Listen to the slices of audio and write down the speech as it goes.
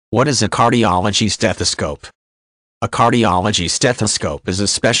What is a cardiology stethoscope? A cardiology stethoscope is a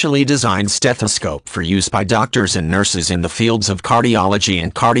specially designed stethoscope for use by doctors and nurses in the fields of cardiology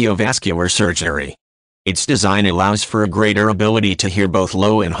and cardiovascular surgery. Its design allows for a greater ability to hear both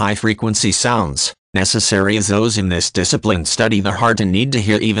low and high-frequency sounds, necessary as those in this discipline study the heart and need to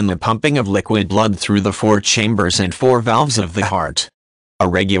hear even the pumping of liquid blood through the 4 chambers and 4 valves of the heart. A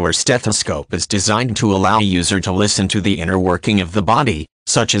regular stethoscope is designed to allow a user to listen to the inner working of the body,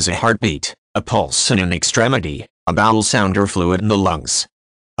 such as a heartbeat, a pulse in an extremity, a bowel sound or fluid in the lungs.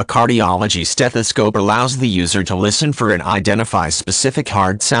 A cardiology stethoscope allows the user to listen for and identify specific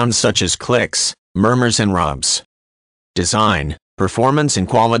heart sounds such as clicks, murmurs and rubs. Design, performance and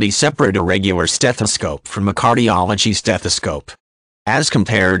quality separate a regular stethoscope from a cardiology stethoscope. As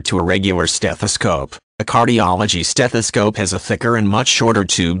compared to a regular stethoscope, a cardiology stethoscope has a thicker and much shorter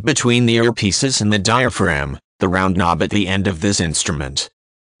tube between the earpieces and the diaphragm, the round knob at the end of this instrument.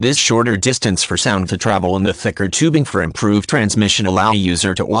 This shorter distance for sound to travel and the thicker tubing for improved transmission allow a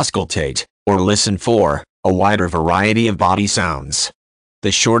user to auscultate, or listen for, a wider variety of body sounds.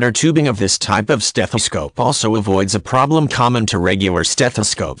 The shorter tubing of this type of stethoscope also avoids a problem common to regular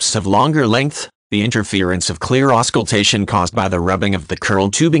stethoscopes of longer length, the interference of clear auscultation caused by the rubbing of the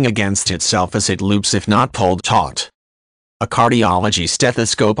curled tubing against itself as it loops if not pulled taut. A cardiology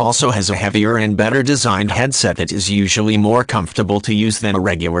stethoscope also has a heavier and better designed headset that is usually more comfortable to use than a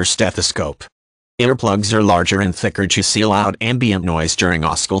regular stethoscope. Earplugs are larger and thicker to seal out ambient noise during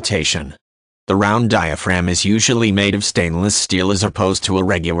auscultation. The round diaphragm is usually made of stainless steel as opposed to a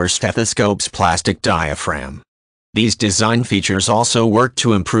regular stethoscope's plastic diaphragm. These design features also work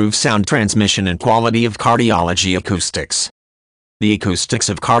to improve sound transmission and quality of cardiology acoustics. The acoustics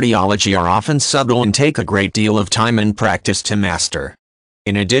of cardiology are often subtle and take a great deal of time and practice to master.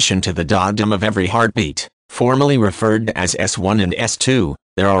 In addition to the dum of every heartbeat, formerly referred to as S1 and S2,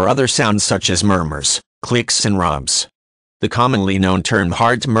 there are other sounds such as murmurs, clicks and rubs. The commonly known term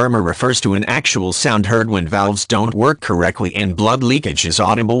heart murmur refers to an actual sound heard when valves don't work correctly and blood leakage is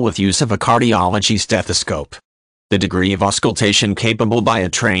audible with use of a cardiology stethoscope. The degree of auscultation capable by a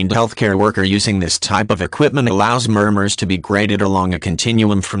trained healthcare worker using this type of equipment allows murmurs to be graded along a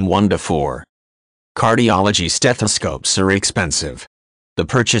continuum from 1 to 4. Cardiology stethoscopes are expensive. The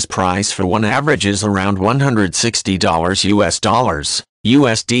purchase price for one averages around $160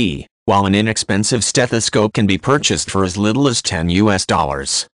 USD, while an inexpensive stethoscope can be purchased for as little as $10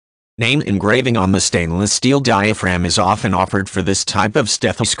 USD. Name engraving on the stainless steel diaphragm is often offered for this type of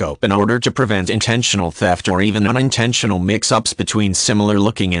stethoscope in order to prevent intentional theft or even unintentional mix-ups between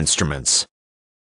similar-looking instruments.